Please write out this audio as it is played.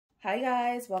Hi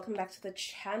guys, welcome back to the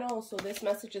channel. So this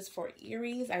message is for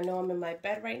Aries. I know I'm in my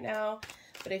bed right now,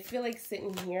 but I feel like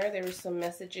sitting here, there are some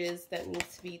messages that need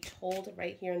to be told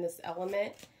right here in this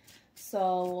element.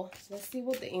 So let's see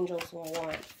what the angels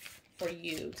want for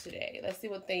you today. Let's see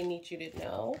what they need you to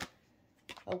know.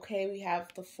 Okay, we have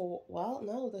the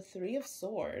the Three of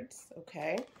Swords,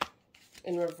 okay,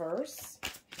 in reverse.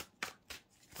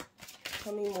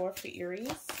 Tell me more for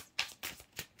Aries.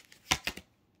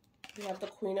 We have the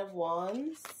Queen of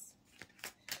Wands.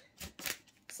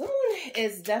 Someone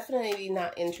is definitely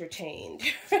not entertained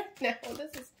right now.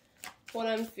 This is what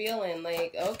I'm feeling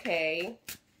like, okay.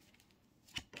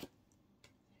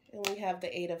 And we have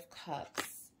the Eight of Cups.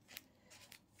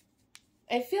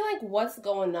 I feel like what's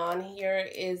going on here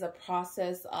is a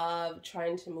process of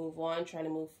trying to move on, trying to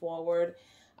move forward,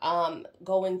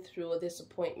 going through a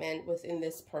disappointment within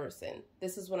this person.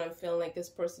 This is what I'm feeling like. This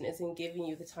person isn't giving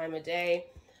you the time of day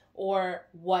or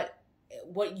what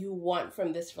you want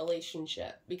from this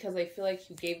relationship, because I feel like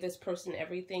you gave this person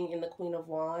everything in the Queen of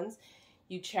Wands.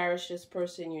 You cherish this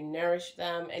person, you nourish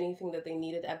them, anything that they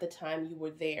needed at the time, you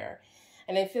were there.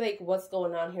 And I feel like what's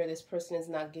going on here, this person is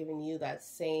not giving you that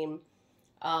same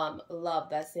love,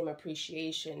 that same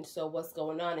appreciation. So what's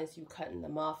going on is you cutting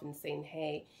them off and saying,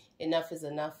 hey, enough is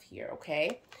enough here,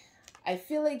 okay? I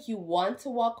feel like you want to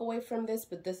walk away from this,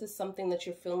 but this is something that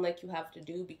you're feeling like you have to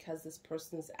do because this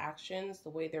person's actions,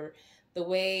 the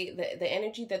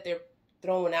energy that they're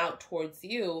throwing out towards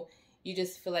you, you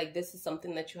just feel like this is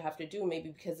something that you have to do, maybe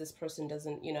because this person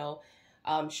doesn't,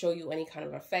 show you any kind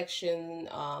of affection,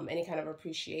 any kind of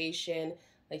appreciation.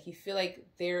 Like you feel like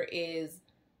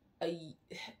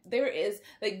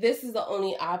this is the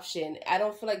only option. I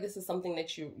don't feel like this is something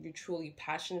that you're truly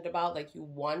passionate about, like you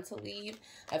want to leave.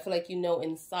 I feel like you know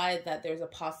inside that there's a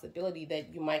possibility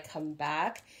that you might come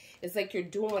back. It's like you're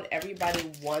doing what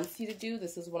everybody wants you to do.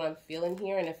 This is what I'm feeling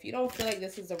here. And if you don't feel like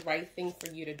this is the right thing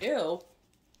for you to do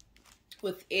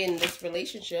within this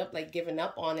relationship, like giving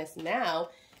up on us now,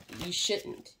 you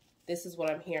shouldn't. This is what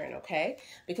I'm hearing, okay?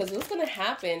 Because what's going to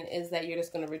happen is that you're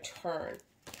just going to return.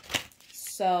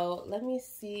 So let me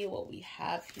see what we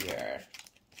have here.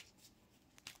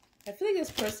 I feel like this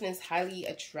person is highly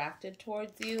attracted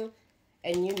towards you,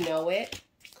 and you know it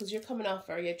because you're coming off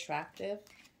very attractive.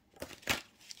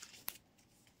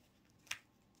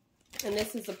 And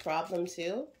this is a problem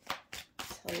too.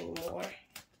 Tell me more.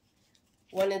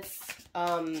 When it's,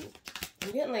 I'm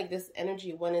getting like this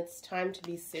energy when it's time to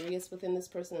be serious within this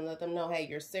person and let them know, hey,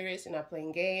 you're serious, you're not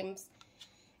playing games.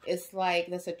 It's like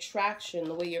this attraction,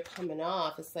 the way you're coming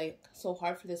off, it's like so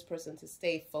hard for this person to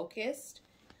stay focused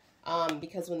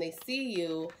because when they see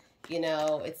you,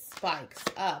 it spikes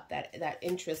up that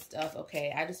interest of,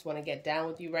 okay, I just want to get down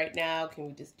with you right now. Can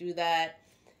we just do that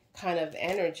kind of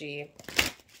energy?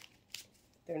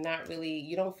 They're not really,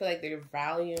 you don't feel like they're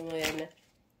valuing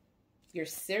your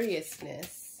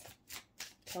seriousness.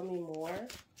 Tell me more.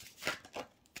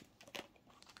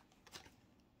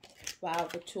 Wow,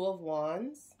 the Two of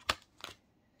Wands.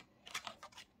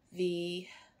 The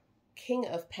King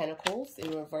of Pentacles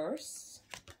in reverse.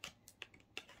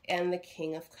 And the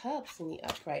King of Cups in the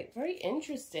upright. Very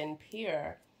interesting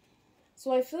pair.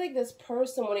 So I feel like this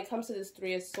person, when it comes to this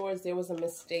Three of Swords, there was a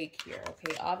mistake here.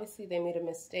 Okay, obviously they made a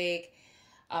mistake.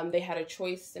 They had a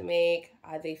choice to make.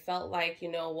 They felt like,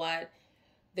 you know what?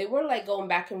 They were like going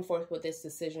back and forth with this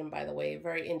decision, by the way.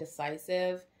 Very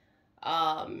indecisive.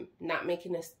 Not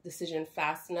making a decision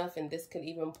fast enough, and this could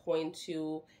even point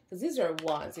to, because these are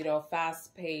wands,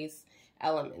 fast-paced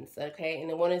elements, okay? And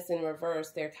then when it's in reverse,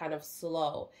 they're kind of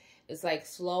slow. It's like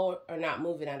slow or not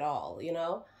moving at all,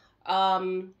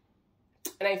 and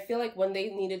I feel like when they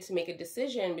needed to make a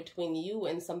decision between you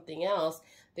and something else,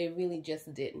 they really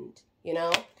just didn't,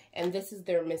 and this is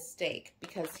their mistake,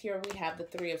 because here we have the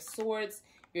Three of Swords.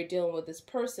 You're dealing with this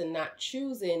person not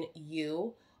choosing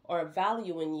you or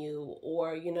valuing you,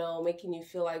 or, making you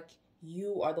feel like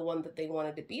you are the one that they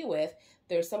wanted to be with.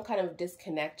 There's some kind of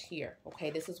disconnect here,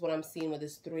 okay? This is what I'm seeing with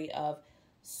this Three of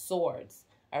Swords,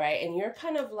 all right? And you're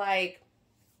kind of like,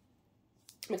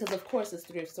 because of course this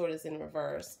Three of Swords is in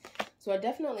reverse. So I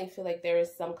definitely feel like there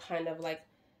is some kind of like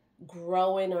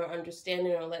growing or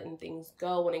understanding or letting things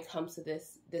go when it comes to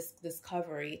this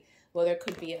discovery. Whether it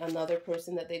could be another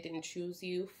person that they didn't choose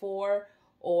you for,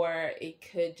 or it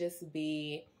could just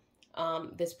be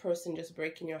this person just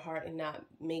breaking your heart and not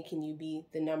making you be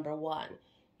the number one,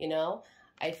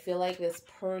 I feel like this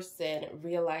person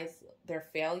realized their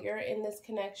failure in this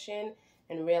connection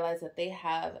and realized that they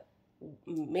have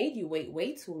made you wait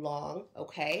way too long,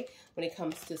 okay? When it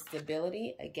comes to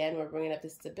stability, again, we're bringing up the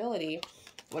stability.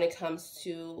 When it comes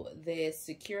to the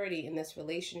security in this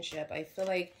relationship, I feel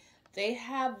like they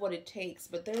have what it takes,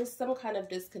 but there is some kind of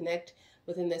disconnect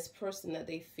within this person that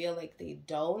they feel like they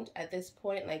don't at this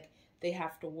point. Like they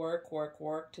have to work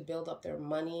to build up their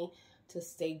money, to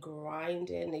stay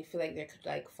grinding. They feel like they could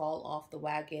like fall off the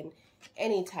wagon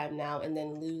anytime now and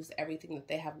then lose everything that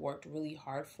they have worked really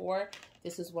hard for.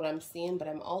 This is what I'm seeing, but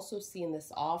I'm also seeing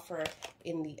this offer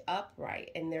in the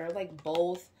upright, and they're like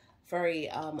both very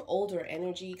older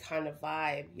energy kind of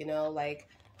vibe, you know, like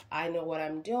I know what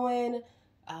I'm doing.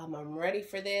 I'm ready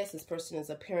for this. This person is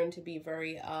appearing to be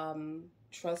very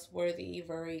trustworthy,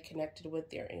 very connected with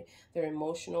their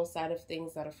emotional side of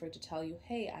things, not afraid to tell you,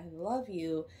 hey, I love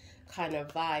you kind of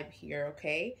vibe here,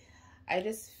 okay? I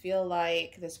just feel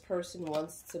like this person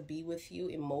wants to be with you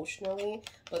emotionally,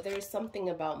 but there's something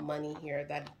about money here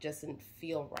that doesn't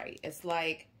feel right. It's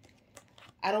like,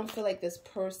 I don't feel like this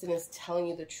person is telling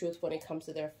you the truth when it comes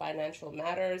to their financial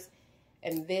matters,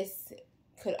 and this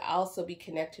could also be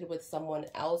connected with someone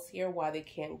else here, why they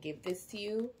can't give this to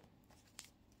you.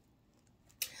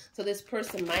 So this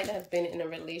person might have been in a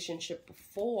relationship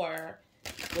before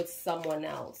with someone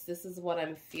else. This is what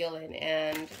I'm feeling.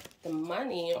 And the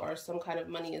money, or some kind of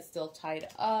money, is still tied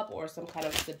up, or some kind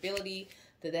of stability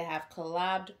that they have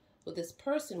collabed with this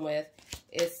person with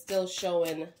is still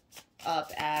showing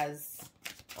up as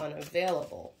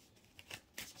unavailable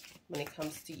when it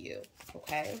comes to you,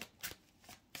 okay?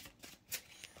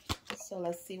 So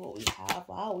let's see what we have.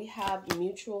 Wow, we have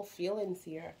mutual feelings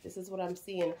here. This is what I'm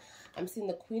seeing. I'm seeing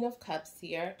the Queen of Cups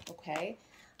here, okay?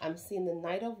 I'm seeing the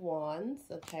Knight of Wands,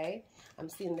 okay? I'm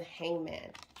seeing the Hangman.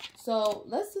 So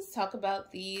let's just talk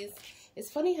about these. It's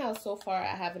funny how so far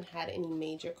I haven't had any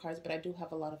major cards, but I do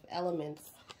have a lot of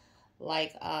elements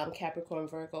like Capricorn,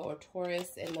 Virgo, or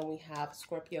Taurus. And then we have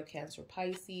Scorpio, Cancer,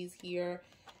 Pisces here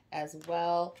as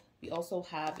well. We also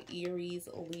have Aries,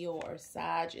 Leo, or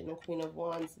Sag, and the Queen of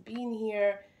Wands being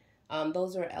here.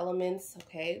 Those are elements,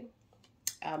 okay?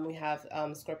 We have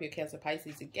Scorpio, Cancer,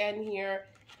 Pisces again here,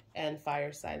 and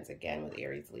fire signs again with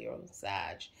Aries, Leo, and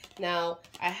Sag. Now,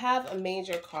 I have a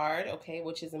major card, okay,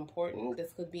 which is important.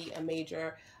 This could be a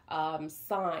major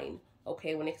sign,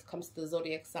 okay, when it comes to the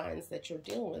zodiac signs that you're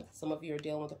dealing with. Some of you are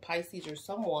dealing with a Pisces or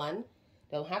someone.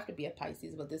 They don't have to be a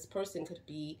Pisces, but this person could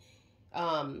be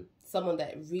someone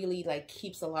that really like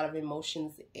keeps a lot of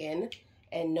emotions in,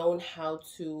 and known how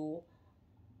to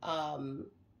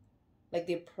like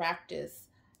they practice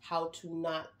how to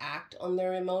not act on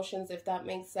their emotions, if that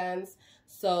makes sense.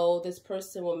 So this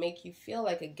person will make you feel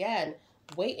like, again,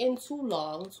 waiting too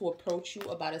long to approach you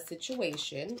about a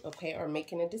situation, okay, or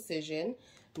making a decision,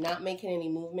 not making any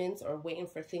movements, or waiting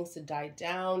for things to die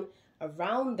down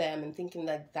around them and thinking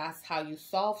like that's how you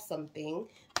solve something.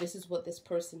 This is what this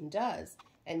person does.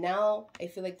 And now I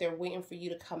feel like they're waiting for you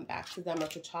to come back to them, or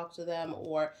to talk to them,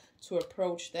 or to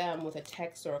approach them with a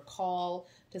text or a call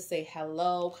to say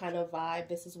hello kind of vibe.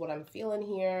 This is what I'm feeling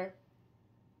here.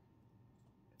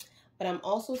 But I'm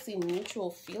also seeing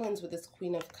mutual feelings with this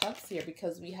Queen of Cups here,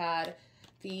 because we had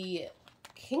the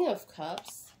King of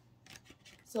Cups.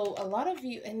 So a lot of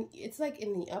you, and it's like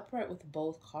in the upright with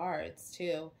both cards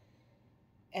too.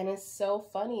 And it's so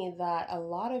funny that a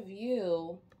lot of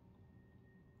you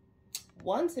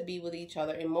want to be with each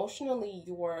other. Emotionally,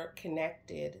 you're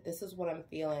connected. This is what I'm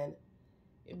feeling.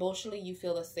 Emotionally, you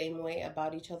feel the same way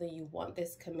about each other. You want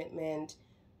this commitment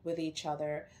with each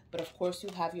other. But of course, you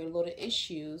have your little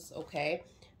issues, okay?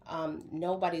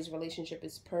 Nobody's relationship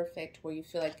is perfect, where you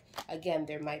feel like, again,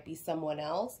 there might be someone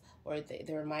else, or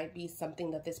there might be something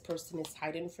that this person is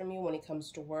hiding from you when it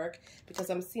comes to work.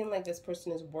 Because I'm seeing like this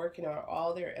person is working on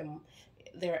all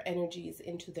their energies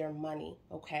into their money,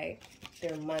 okay?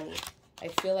 Their money. I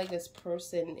feel like this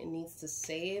person needs to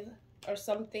save or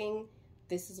something.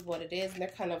 This is what it is. And they're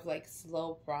kind of like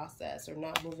slow process, or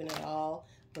not moving at all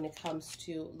when it comes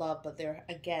to love. But they're,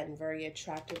 again, very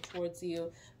attractive towards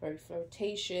you, very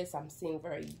flirtatious. I'm seeing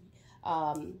very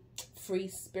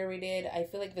free-spirited. I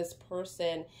feel like this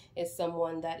person is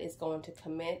someone that is going to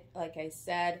commit, like I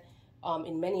said,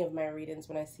 in many of my readings,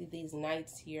 when I see these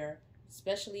knights here,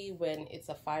 especially when it's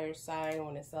a fire sign,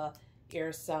 when it's a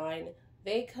air sign,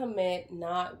 they commit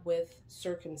not with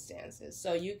circumstances.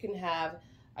 So you can have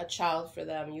a child for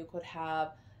them. You could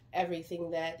have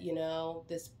everything that, you know,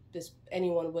 this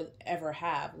anyone would ever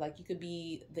have. Like you could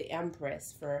be the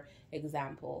Empress, for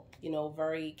example, you know,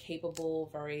 very capable,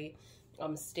 very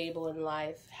stable in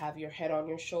life, have your head on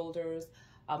your shoulders,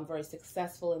 very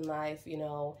successful in life, you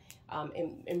know,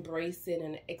 embracing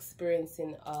and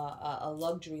experiencing a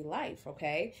luxury life,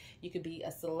 okay? You could be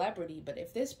a celebrity, but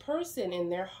if this person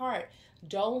in their heart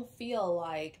don't feel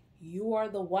like you are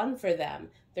the one for them.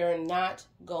 They're not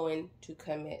going to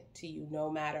commit to you no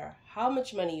matter how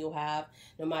much money you have,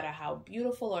 no matter how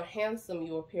beautiful or handsome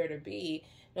you appear to be,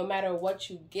 no matter what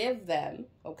you give them,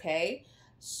 okay?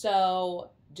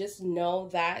 So just know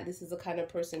that this is the kind of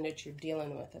person that you're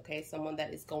dealing with, okay? Someone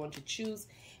that is going to choose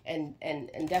and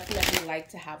definitely like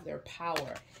to have their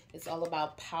power. It's all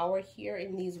about power here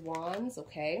in these wands,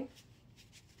 okay?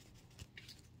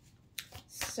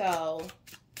 So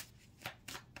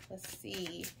let's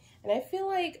see. And I feel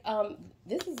like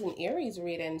this is an Aries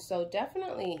reading. So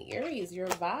definitely Aries, your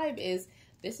vibe is,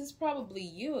 this is probably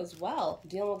you as well.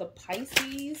 Dealing with a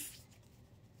Pisces.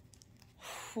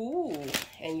 Ooh,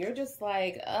 and you're just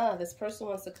like, this person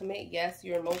wants to commit. Yes,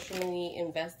 you're emotionally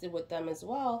invested with them as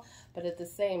well. But at the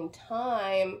same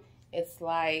time, it's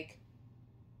like,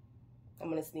 I'm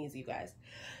going to sneeze, you guys.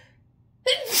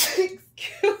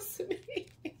 Excuse me.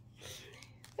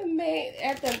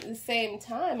 At the same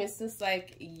time, it's just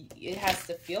like, it has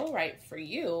to feel right for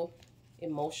you.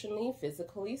 Emotionally,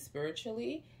 physically,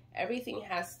 spiritually. Everything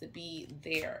has to be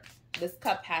there. This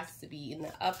cup has to be in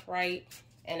the upright.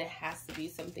 And it has to be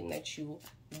something that you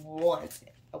want,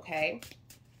 okay?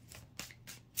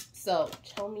 So,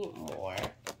 tell me more.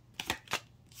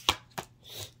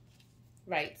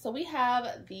 Right, so we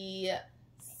have the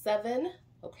 7,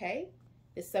 okay?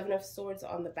 The 7 of Swords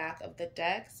on the back of the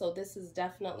deck. So this is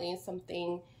definitely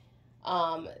something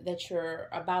that you're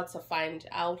about to find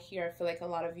out here. I feel like a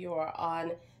lot of you are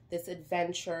on this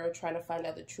adventure trying to find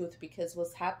out the truth, because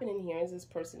what's happening here is this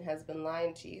person has been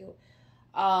lying to you.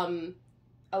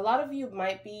 A lot of you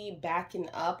might be backing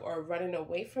up or running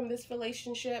away from this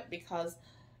relationship because,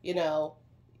 you know,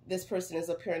 this person is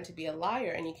appearing to be a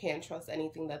liar and you can't trust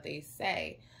anything that they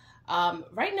say.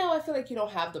 Right now, I feel like you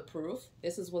don't have the proof.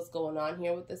 This is what's going on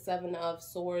here with the 7 of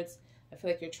Swords. I feel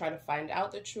like you're trying to find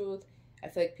out the truth. I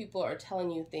feel like people are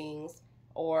telling you things,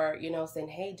 or, you know, saying,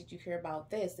 hey, did you hear about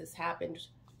this? This happened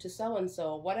to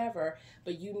so-and-so, whatever.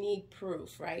 But you need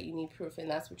proof, right? You need proof, and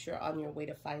that's what you're on your way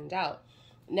to find out.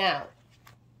 Now,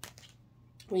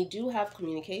 we do have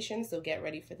communication, so get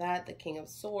ready for that. The King of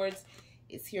Swords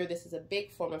is here. This is a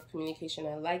big form of communication.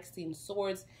 I like seeing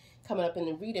swords coming up in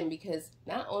the reading, because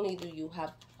not only do you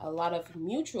have a lot of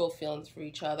mutual feelings for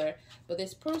each other, but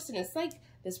this person is like,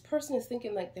 this person is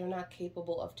thinking like they're not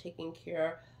capable of taking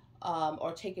care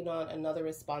or taking on another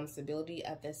responsibility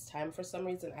at this time for some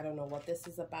reason. I don't know what this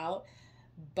is about,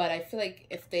 but I feel like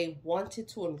if they wanted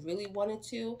to and really wanted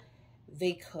to,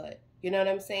 they could. You know what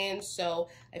I'm saying? So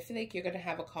I feel like you're going to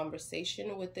have a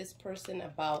conversation with this person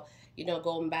about, you know,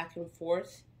 going back and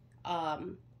forth.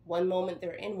 One moment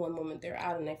they're in, one moment they're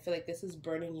out. And I feel like this is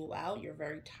burning you out. You're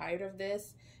very tired of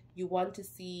this. You want to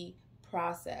see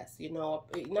process, you know,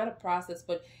 not a process,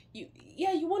 but you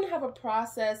want to have a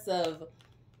process of,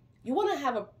 you want to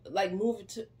have a, like,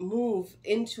 move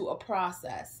into a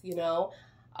process, you know,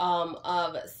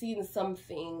 of seeing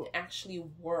something actually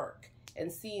work. And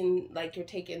seeing like you're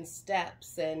taking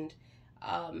steps, and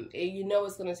you know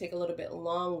it's going to take a little bit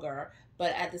longer,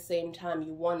 but at the same time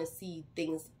you want to see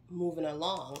things moving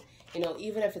along. You know,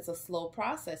 even if it's a slow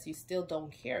process, you still don't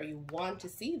care. You want to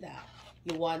see that.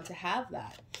 You want to have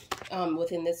that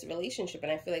within this relationship.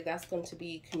 And I feel like that's going to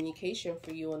be communication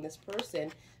for you and this person,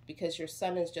 because your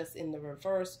sun is just in the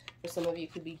reverse. For some of you,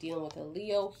 could be dealing with a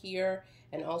Leo here.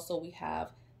 And also we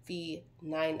have the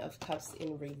 9 of Cups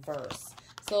in reverse.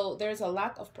 So there's a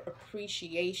lack of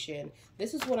appreciation.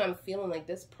 This is what I'm feeling like.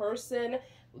 This person,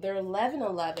 they're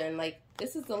 11-11. Like,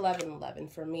 this is 11-11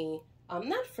 for me.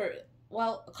 Not for,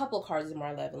 well, a couple of cards in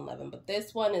my 11-11, but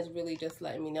this one is really just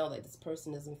letting me know that this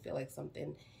person doesn't feel like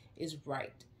something is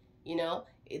right. You know,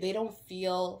 they don't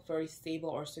feel very stable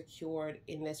or secured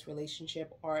in this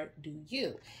relationship, or do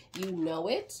you? You know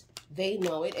it, they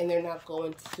know it, and they're not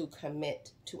going to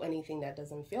commit to anything that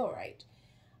doesn't feel right.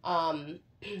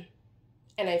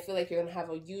 And I feel like you're going to have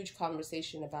a huge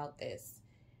conversation about this.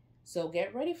 So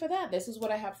get ready for that. This is what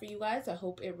I have for you guys. I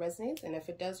hope it resonates. And if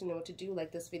it does, you know what to do.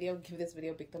 Like this video, give this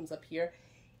video a big thumbs up here.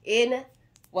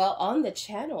 On the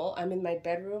channel, I'm in my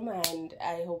bedroom, and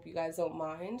I hope you guys don't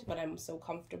mind, but I'm so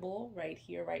comfortable right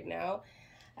here, right now.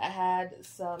 I had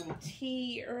some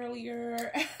tea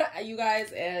earlier, you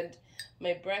guys, and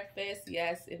my breakfast,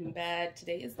 yes, in bed.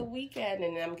 Today is the weekend,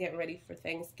 and I'm getting ready for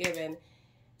Thanksgiving.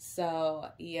 So,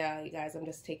 yeah, you guys, I'm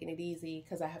just taking it easy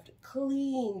because I have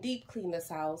to deep clean this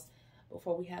house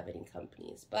before we have any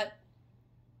companies. But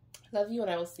love you,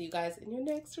 and I will see you guys in your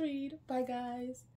next read. Bye, guys.